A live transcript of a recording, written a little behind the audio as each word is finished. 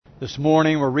This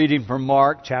morning we're reading from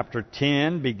Mark chapter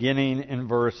 10, beginning in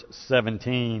verse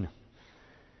 17.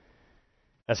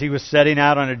 As he was setting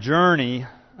out on a journey,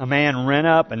 a man ran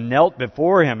up and knelt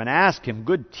before him and asked him,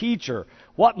 "Good teacher,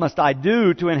 what must I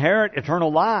do to inherit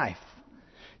eternal life?"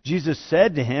 Jesus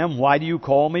said to him, "Why do you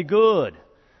call me good?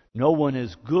 No one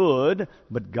is good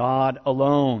but God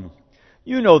alone.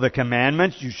 You know the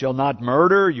commandments: you shall not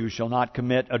murder, you shall not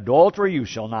commit adultery, you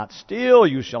shall not steal,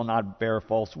 you shall not bear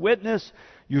false witness,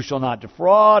 you shall not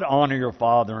defraud, honor your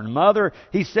father and mother."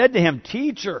 He said to him,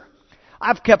 "Teacher,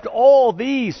 I've kept all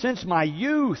these since my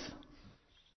youth."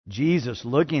 Jesus,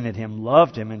 looking at him,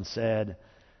 loved him and said,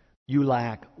 "You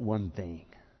lack one thing.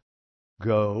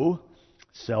 Go,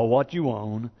 sell what you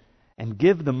own, and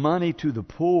give the money to the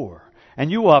poor,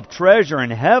 and you will have treasure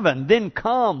in heaven. Then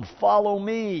come, follow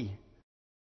me."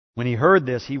 When he heard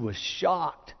this, he was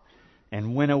shocked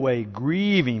and went away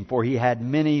grieving, for he had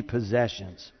many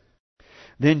possessions.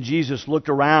 Then Jesus looked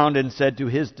around and said to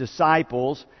his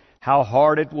disciples, "How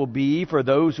hard it will be for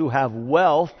those who have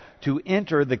wealth to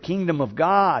enter the kingdom of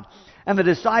God." And the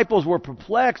disciples were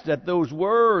perplexed at those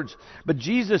words. But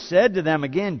Jesus said to them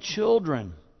again,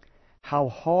 "Children, how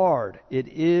hard it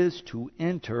is to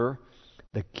enter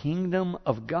the kingdom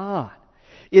of God.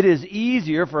 It is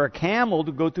easier for a camel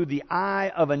to go through the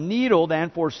eye of a needle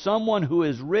than for someone who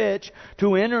is rich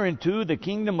to enter into the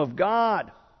kingdom of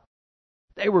God."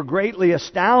 They were greatly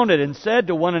astounded and said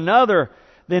to one another,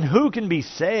 "Then who can be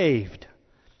saved?"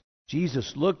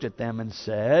 Jesus looked at them and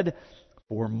said,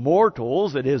 "For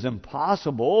mortals it is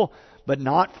impossible, but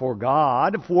not for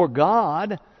God. For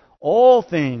God, all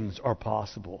things are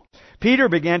possible." Peter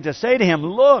began to say to him,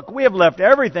 "Look, we have left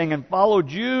everything and followed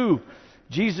you."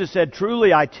 Jesus said,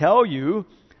 "Truly I tell you,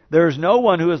 there is no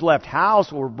one who has left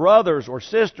house or brothers or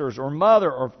sisters or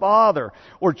mother or father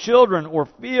or children or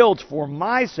fields for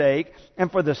my sake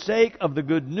and for the sake of the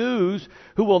good news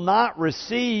who will not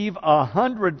receive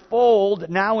 100-fold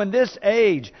now in this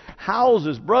age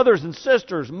houses, brothers and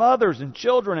sisters, mothers and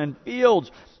children and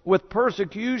fields with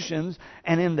persecutions,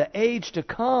 and in the age to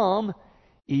come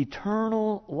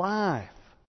eternal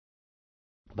life.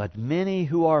 But many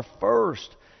who are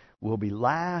first will be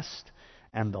last,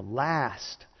 and the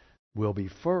last will be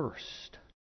first."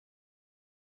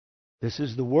 This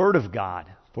is the word of God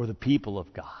for the people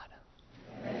of God.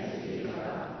 Thanks be to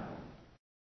God.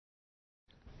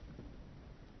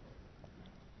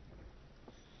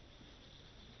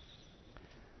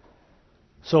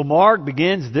 So Mark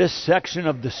begins this section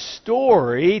of the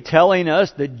story telling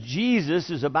us that Jesus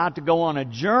is about to go on a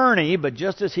journey, but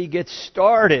just as he gets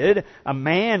started, a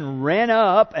man ran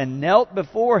up and knelt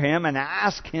before him and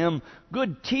asked him,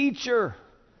 "Good teacher,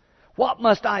 what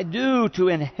must I do to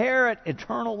inherit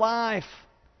eternal life?"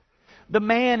 The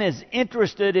man is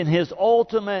interested in his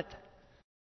ultimate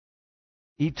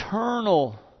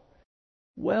eternal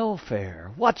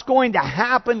welfare. What's going to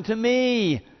happen to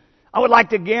me? I would like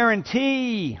to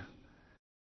guarantee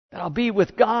that I'll be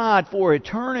with God for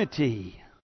eternity.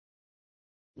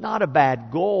 Not a bad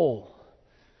goal.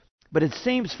 But it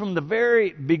seems from the very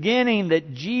beginning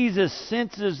that Jesus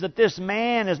senses that this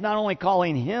man is not only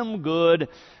calling him good,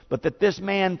 but that this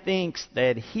man thinks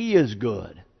that he is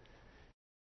good.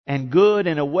 And good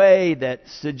in a way that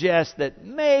suggests that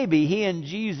maybe he and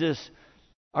Jesus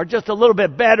are just a little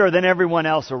bit better than everyone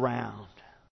else around.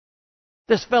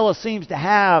 This fellow seems to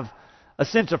have a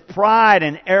sense of pride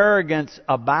and arrogance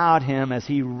about him as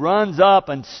he runs up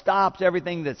and stops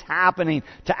everything that's happening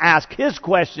to ask his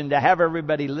question, to have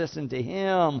everybody listen to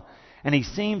him. And he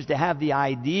seems to have the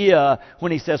idea,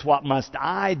 when he says, "What must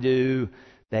I do?"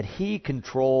 that he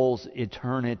controls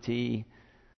eternity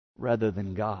rather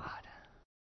than God.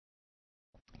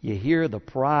 You hear the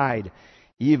pride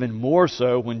even more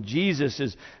so when Jesus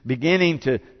is beginning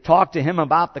to talk to him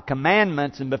about the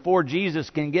commandments, and before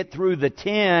Jesus can get through the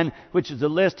 10, which is the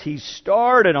list he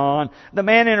started on, the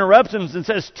man interrupts him and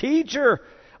says, "Teacher,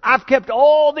 I've kept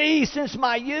all these since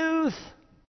my youth."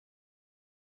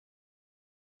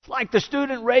 It's like the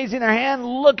student raising their hand,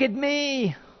 "Look at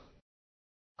me.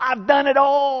 I've done it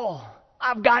all.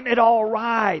 I've gotten it all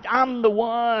right. I'm the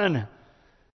one."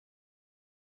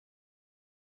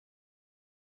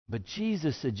 But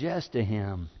Jesus suggests to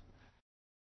him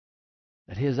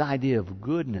that his idea of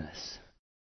goodness,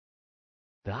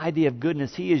 the idea of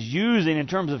goodness he is using in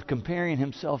terms of comparing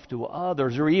himself to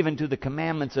others or even to the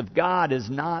commandments of God, is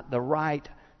not the right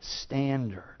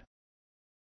standard.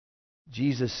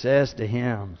 Jesus says to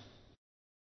him,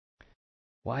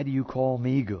 "Why do you call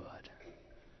me good?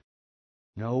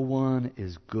 No one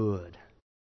is good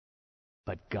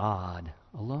but God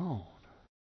alone."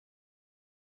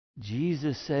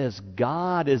 Jesus says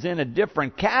God is in a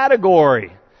different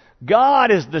category. God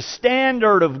is the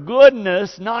standard of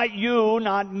goodness, not you,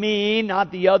 not me,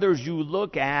 not the others you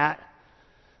look at.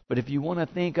 But if you want to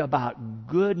think about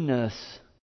goodness,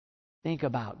 think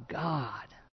about God.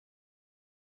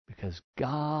 Because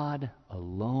God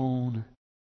alone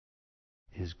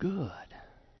is good.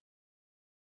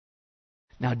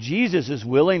 Now, Jesus is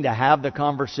willing to have the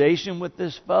conversation with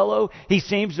this fellow. He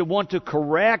seems to want to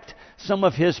correct some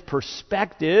of his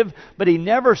perspective, but he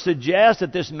never suggests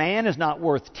that this man is not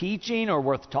worth teaching or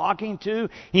worth talking to.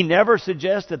 He never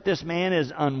suggests that this man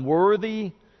is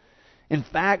unworthy. In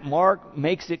fact, Mark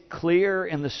makes it clear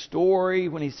in the story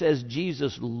when he says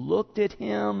Jesus looked at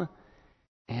him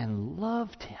and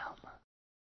loved him.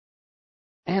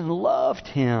 And loved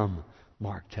him,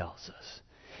 Mark tells us.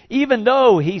 Even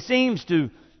though he seems to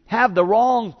have the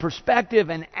wrong perspective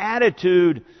and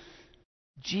attitude,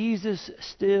 Jesus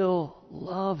still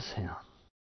loves him.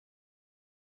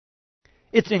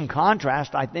 It's in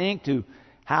contrast, I think, to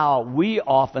how we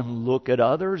often look at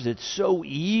others. It's so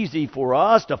easy for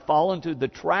us to fall into the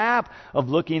trap of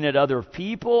looking at other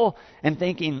people and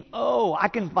thinking, oh, I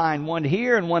can find one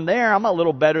here and one there. I'm a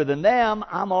little better than them.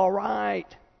 I'm all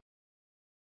right.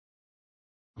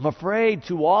 I'm afraid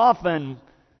too often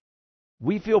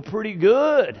we feel pretty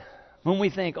good when we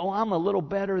think, oh, I'm a little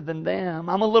better than them.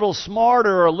 I'm a little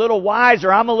smarter or a little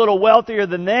wiser. I'm a little wealthier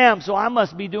than them, so I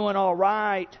must be doing all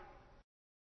right.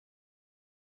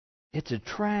 It's a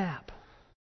trap.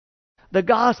 The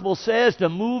gospel says to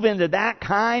move into that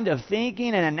kind of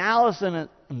thinking and analysis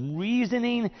and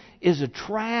reasoning is a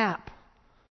trap.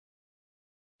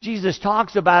 Jesus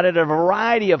talks about it in a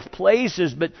variety of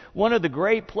places, but one of the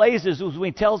great places was when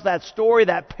he tells that story,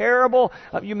 that parable.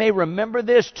 You may remember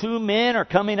this. 2 men are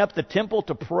coming up the temple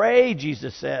to pray,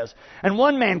 Jesus says. And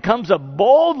one man comes up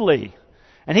boldly,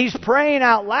 and he's praying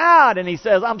out loud, and he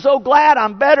says, I'm so glad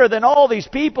I'm better than all these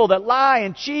people that lie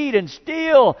and cheat and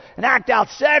steal and act out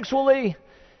sexually.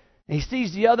 And he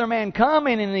sees the other man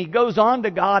coming, and he goes on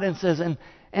to God and says, and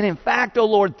in fact, oh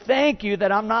Lord, thank you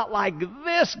that I'm not like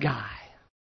this guy.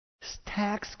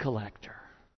 Tax collector.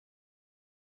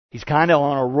 He's kind of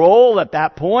on a roll at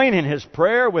that point in his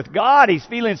prayer with God. He's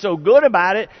feeling so good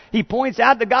about it. He points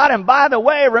out to God, and by the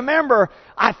way, remember,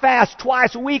 I fast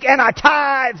twice a week and I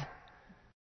tithe.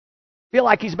 Feel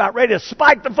like he's about ready to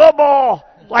spike the football.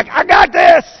 Like, I got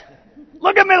this.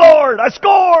 Look at me, Lord. I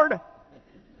scored.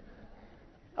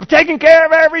 I've taken care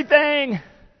of everything.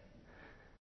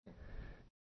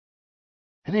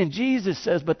 And then Jesus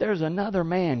says, but there's another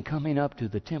man coming up to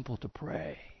the temple to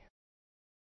pray.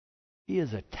 He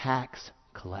is a tax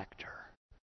collector.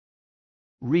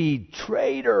 Read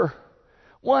traitor.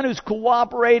 One who's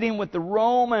cooperating with the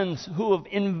Romans who have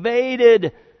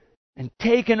invaded and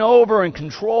taken over and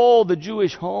controlled the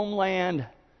Jewish homeland.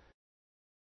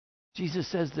 Jesus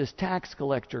says this tax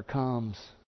collector comes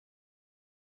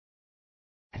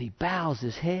and he bows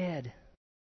his head.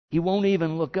 He won't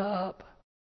even look up.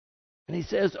 And he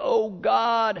says, oh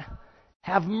God,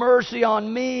 have mercy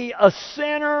on me, a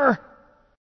sinner.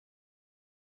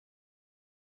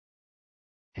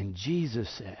 And Jesus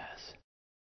says,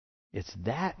 it's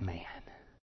that man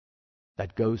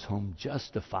that goes home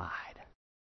justified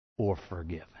or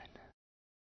forgiven.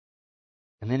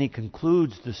 And then he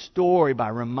concludes the story by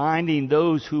reminding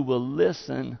those who will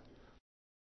listen,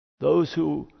 those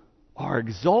who are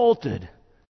exalted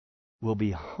will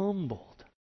be humbled.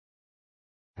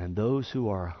 And those who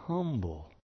are humble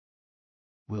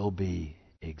will be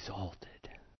exalted.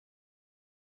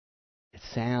 It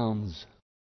sounds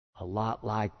a lot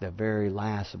like the very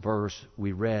last verse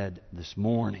we read this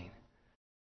morning,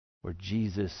 where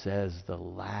Jesus says the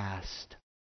last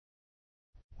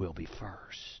will be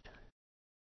first.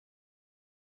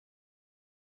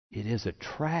 It is a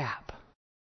trap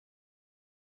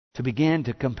to begin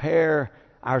to compare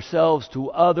ourselves to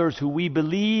others who we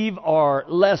believe are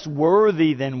less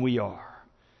worthy than we are.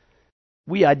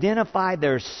 We identify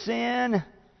their sin,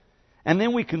 and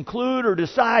then we conclude or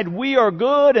decide we are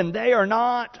good and they are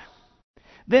not.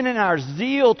 Then in our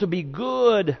zeal to be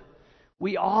good,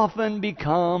 we often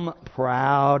become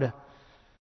proud.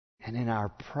 And in our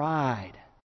pride,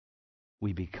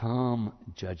 we become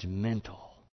judgmental.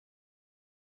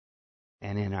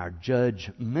 And in our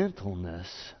judgmentalness,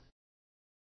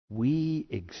 we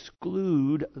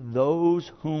exclude those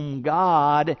whom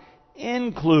God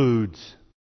includes.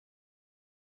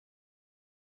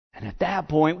 And at that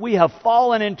point, we have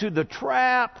fallen into the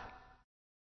trap.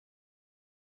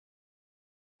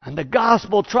 And the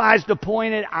gospel tries to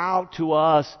point it out to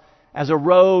us as a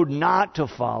road not to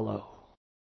follow.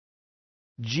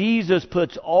 Jesus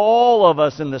puts all of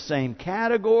us in the same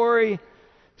category,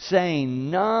 saying,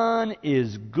 "None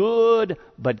is good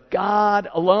but God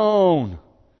alone."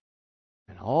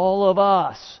 And all of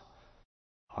us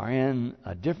are in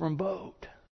a different boat.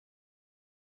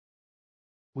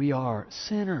 We are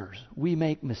sinners. We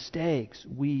make mistakes.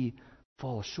 We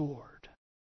fall short.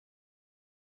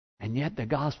 And yet the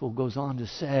gospel goes on to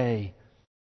say,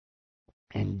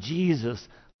 and Jesus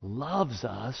loves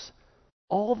us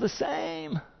all the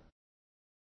same.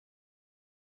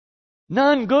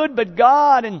 None good but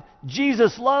God, and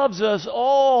Jesus loves us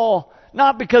all,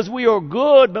 not because we are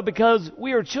good, but because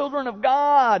we are children of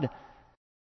God.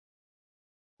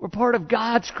 We're part of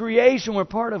God's creation. We're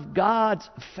part of God's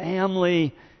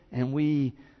family, and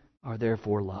we are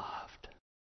therefore loved.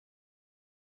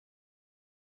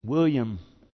 William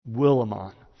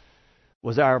Willimon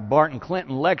was our Barton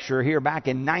Clinton lecturer here back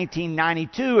in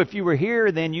 1992. If you were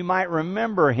here then, you might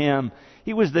remember him.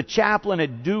 He was the chaplain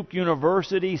at Duke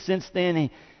University. Since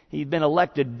then, he'd been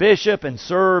elected bishop and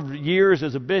served years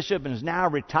as a bishop and is now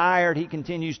retired. He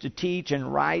continues to teach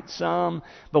and write some.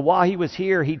 But while he was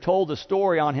here, he told a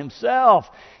story on himself.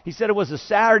 He said it was a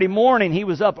Saturday morning. He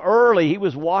was up early. He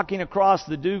was walking across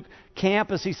the Duke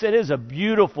campus. He said it was a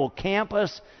beautiful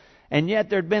campus, and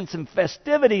yet there'd been some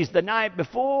festivities the night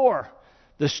before.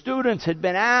 The students had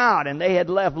been out, and they had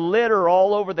left litter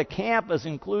all over the campus,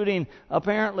 including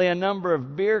apparently a number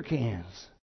of beer cans.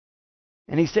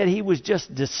 And he said he was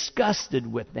just disgusted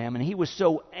with them, and he was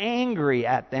so angry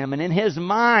at them. And in his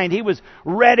mind, he was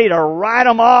ready to write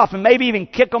them off and maybe even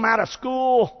kick them out of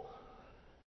school.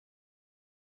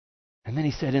 And then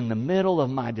he said, in the middle of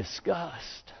my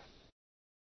disgust,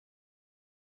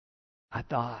 I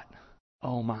thought,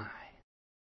 oh my,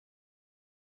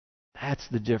 that's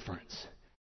the difference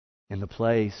in the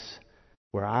place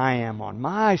where I am on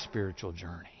my spiritual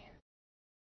journey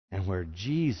and where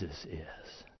Jesus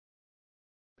is.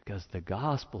 Because the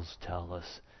Gospels tell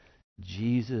us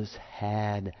Jesus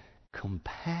had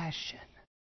compassion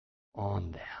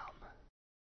on them.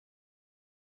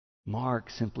 Mark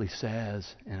simply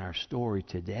says in our story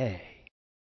today,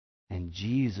 and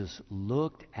Jesus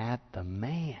looked at the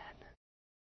man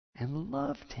and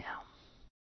loved him.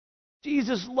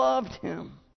 Jesus loved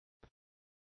him.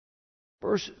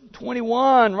 Verse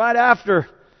 21, right after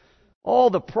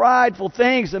all the prideful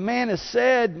things the man has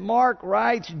said, Mark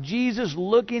writes, Jesus,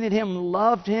 looking at him,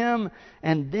 loved him,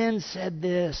 and then said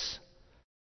this,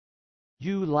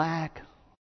 you lack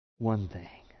one thing.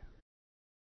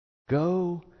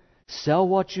 Go, sell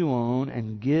what you own,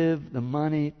 and give the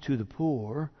money to the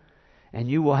poor, and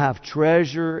you will have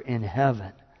treasure in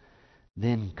heaven.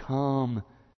 Then come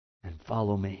and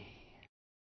follow me.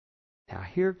 Now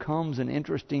here comes an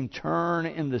interesting turn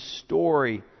in the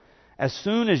story. As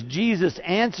soon as Jesus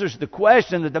answers the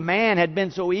question that the man had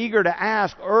been so eager to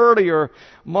ask earlier,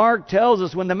 Mark tells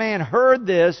us when the man heard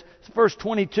this, verse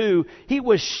 22, he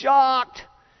was shocked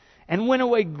and went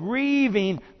away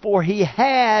grieving, for he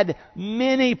had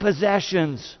many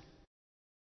possessions.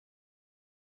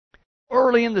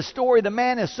 Early in the story, the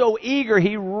man is so eager,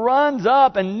 he runs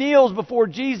up and kneels before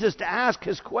Jesus to ask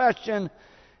his question.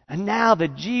 And now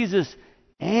that Jesus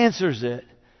answers it,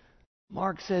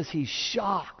 Mark says he's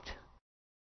shocked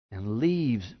and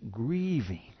leaves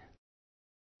grieving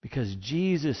because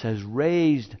Jesus has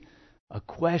raised a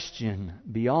question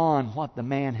beyond what the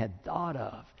man had thought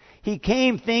of. He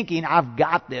came thinking, I've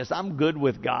got this. I'm good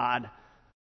with God.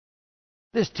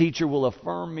 This teacher will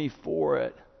affirm me for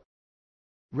it.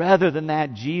 Rather than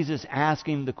that, Jesus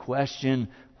asking the question,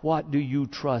 what do you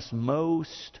trust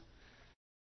most?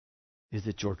 Is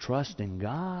it your trust in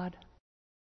God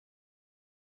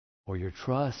or your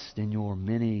trust in your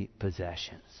many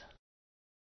possessions?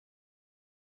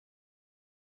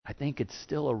 I think it's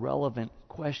still a relevant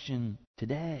question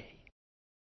today.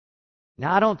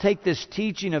 Now, I don't take this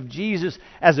teaching of Jesus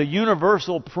as a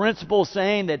universal principle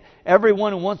saying that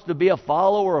everyone who wants to be a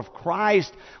follower of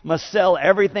Christ must sell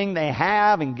everything they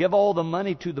have and give all the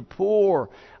money to the poor.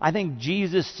 I think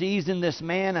Jesus sees in this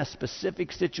man a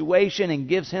specific situation and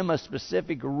gives him a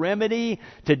specific remedy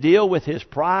to deal with his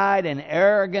pride and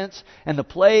arrogance and the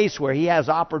place where he has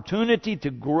opportunity to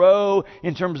grow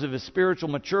in terms of his spiritual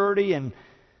maturity and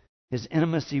his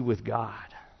intimacy with God.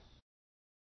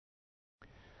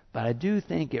 But I do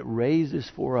think it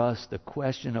raises for us the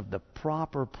question of the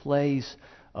proper place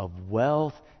of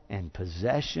wealth and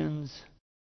possessions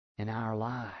in our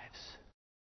lives.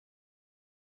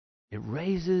 It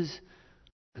raises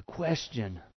the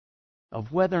question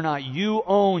of whether or not you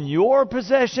own your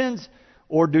possessions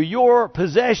or do your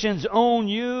possessions own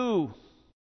you.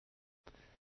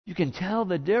 You can tell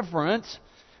the difference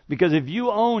because if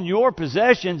you own your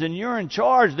possessions and you're in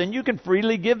charge, then you can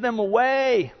freely give them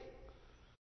away.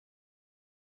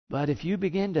 But if you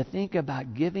begin to think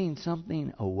about giving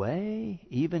something away,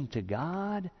 even to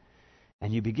God,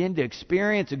 and you begin to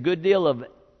experience a good deal of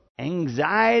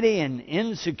anxiety and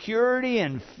insecurity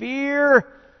and fear,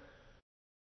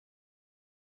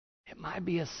 it might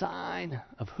be a sign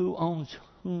of who owns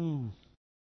whom.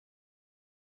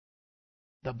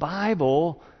 The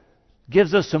Bible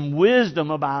gives us some wisdom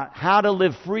about how to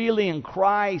live freely in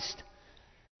Christ.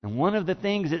 And one of the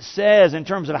things it says in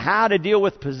terms of how to deal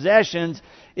with possessions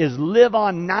is live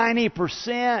on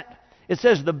 90%. It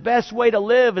says the best way to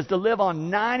live is to live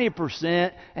on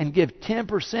 90% and give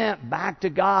 10% back to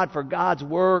God for God's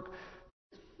work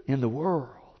in the world.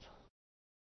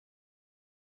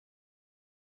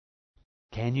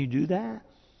 Can you do that?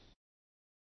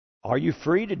 Are you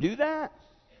free to do that?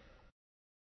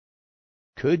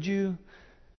 Could you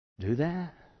do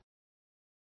that?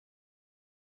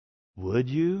 Would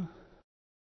you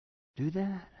do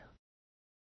that?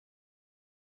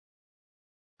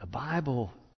 The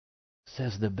Bible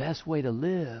says the best way to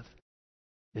live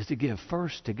is to give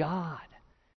first to God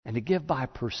and to give by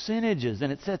percentages.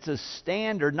 And it sets a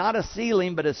standard, not a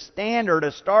ceiling, but a standard,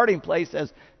 a starting place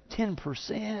as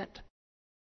 10%.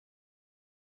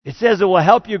 It says it will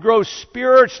help you grow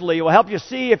spiritually. It will help you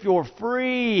see if you're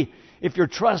free, if you're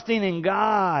trusting in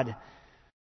God,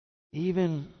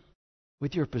 even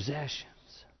with your possessions.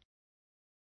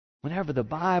 Whenever the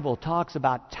Bible talks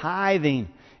about tithing,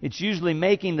 it's usually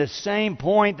making the same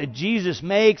point that Jesus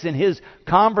makes in His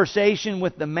conversation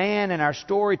with the man in our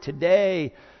story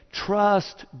today.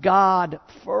 Trust God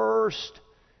first,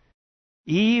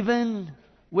 even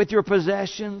with your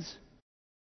possessions.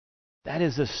 That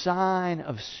is a sign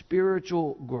of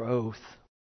spiritual growth.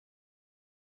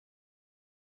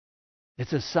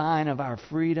 It's a sign of our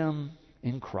freedom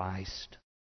in Christ.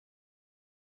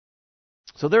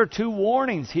 So there are two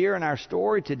warnings here in our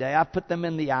story today. I put them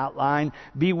in the outline.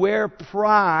 Beware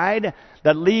pride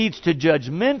that leads to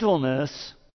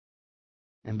judgmentalness,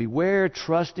 and beware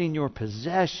trusting your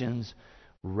possessions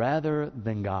rather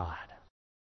than God.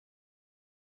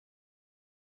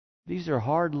 These are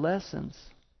hard lessons.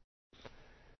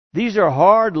 These are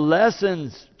hard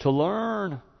lessons to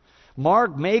learn.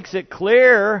 Mark makes it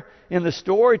clear in the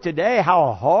story today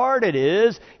how hard it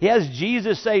is. He has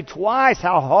Jesus say twice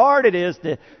how hard it is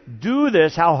to do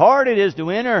this, how hard it is to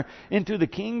enter into the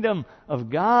kingdom of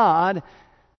God.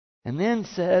 And then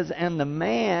says, and the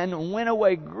man went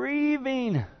away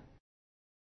grieving.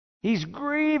 He's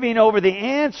grieving over the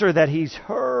answer that he's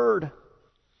heard.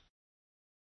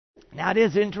 Now, it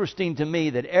is interesting to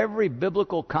me that every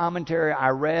biblical commentary I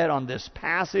read on this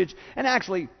passage, and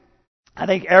actually I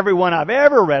think everyone I've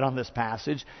ever read on this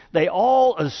passage, they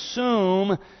all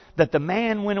assume that the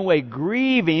man went away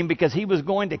grieving because he was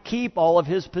going to keep all of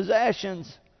his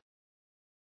possessions.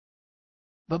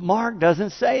 But Mark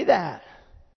doesn't say that.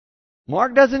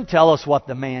 Mark doesn't tell us what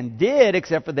the man did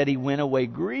except for that he went away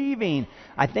grieving.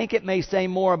 I think it may say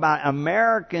more about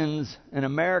Americans and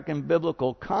American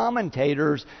biblical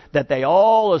commentators that they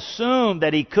all assumed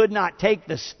that he could not take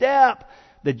the step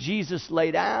that Jesus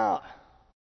laid out.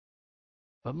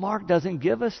 But Mark doesn't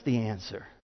give us the answer.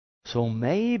 So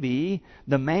maybe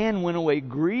the man went away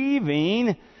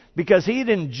grieving because he'd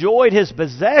enjoyed his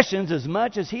possessions as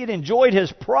much as he'd enjoyed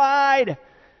his pride.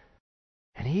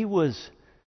 And he was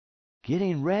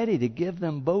getting ready to give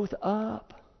them both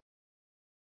up.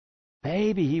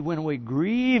 Maybe he went away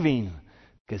grieving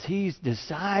because he's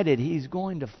decided he's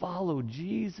going to follow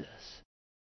Jesus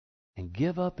and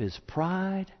give up his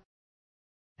pride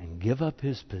and give up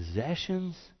his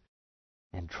possessions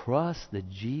and trust that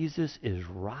Jesus is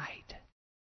right.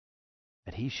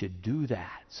 That he should do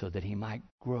that so that he might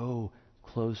grow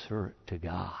closer to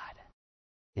God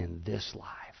in this life.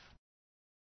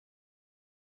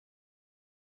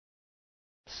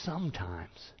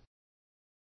 Sometimes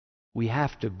we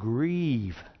have to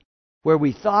grieve where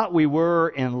we thought we were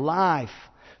in life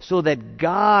so that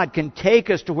God can take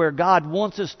us to where God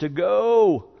wants us to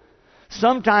go.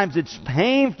 Sometimes it's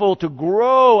painful to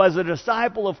grow as a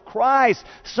disciple of Christ.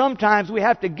 Sometimes we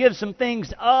have to give some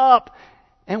things up,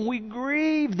 and we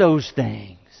grieve those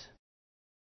things.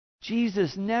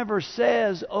 Jesus never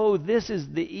says, oh, this is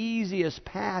the easiest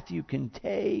path you can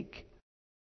take.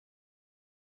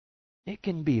 It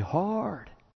can be hard.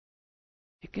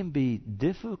 It can be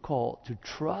difficult to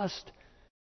trust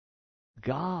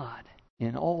God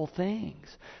in all things.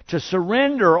 To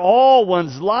surrender all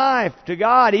one's life to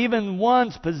God, even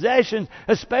one's possessions,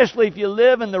 especially if you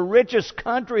live in the richest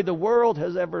country the world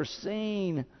has ever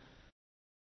seen.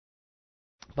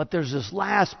 But there's this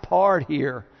last part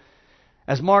here.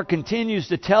 As Mark continues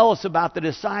to tell us about the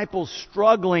disciples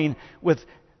struggling with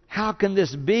How can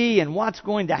this be? And what's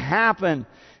going to happen?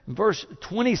 In verse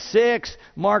 26,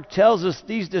 Mark tells us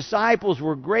these disciples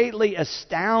were greatly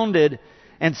astounded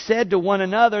and said to one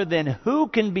another, then who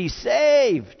can be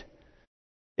saved?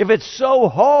 If it's so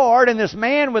hard and this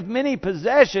man with many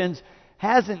possessions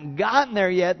hasn't gotten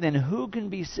there yet, then who can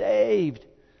be saved?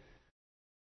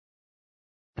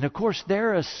 And of course,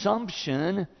 their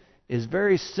assumption is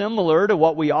very similar to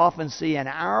what we often see in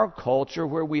our culture,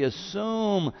 where we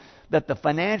assume that the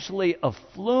financially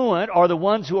affluent are the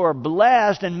ones who are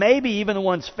blessed and maybe even the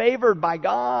ones favored by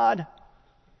God.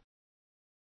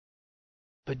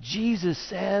 But Jesus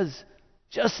says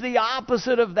just the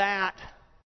opposite of that.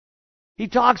 He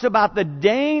talks about the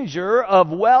danger of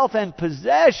wealth and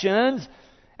possessions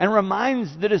and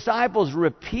reminds the disciples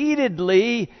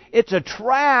repeatedly it's a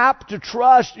trap to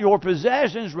trust your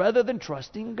possessions rather than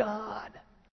trusting God.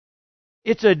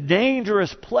 It's a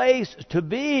dangerous place to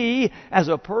be as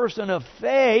a person of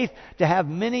faith, to have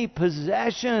many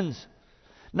possessions.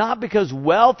 Not because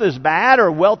wealth is bad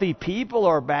or wealthy people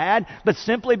are bad, but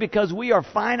simply because we are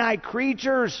finite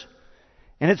creatures.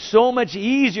 And it's so much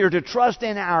easier to trust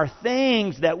in our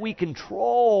things that we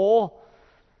control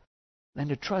than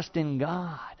to trust in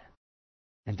God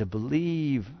and to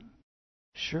believe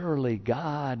surely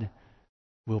God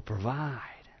will provide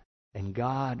and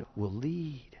God will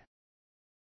lead.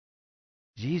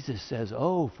 Jesus says,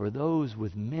 oh, for those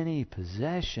with many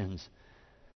possessions,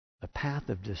 the path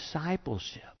of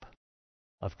discipleship,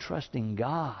 of trusting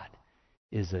God,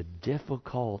 is a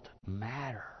difficult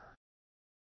matter.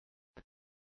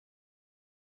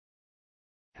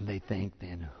 And they think,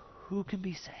 then, who can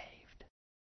be saved?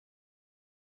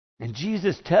 And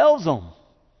Jesus tells them,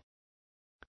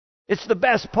 it's the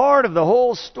best part of the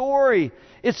whole story.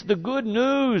 It's the good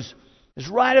news. It's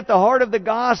right at the heart of the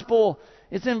gospel.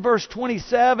 It's in verse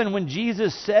 27 when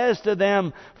Jesus says to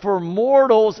them, for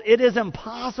mortals it is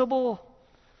impossible,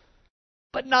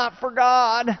 but not for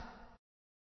God.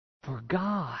 For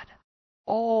God,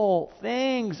 all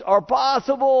things are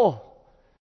possible.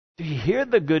 Do you hear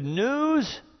the good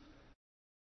news?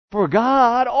 For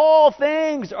God, all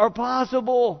things are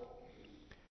possible.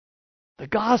 The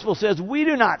gospel says we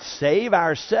do not save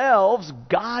ourselves.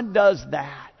 God does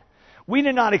that. We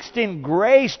do not extend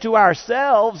grace to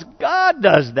ourselves. God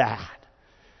does that.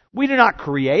 We do not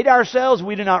create ourselves.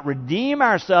 We do not redeem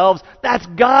ourselves. That's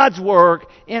God's work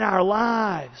in our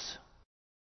lives.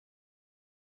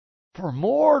 For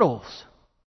mortals,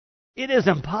 it is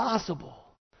impossible,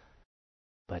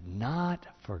 but not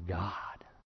for God.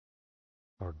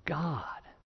 For God,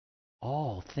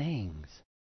 all things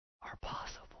are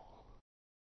possible.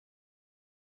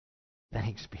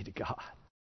 Thanks be to God.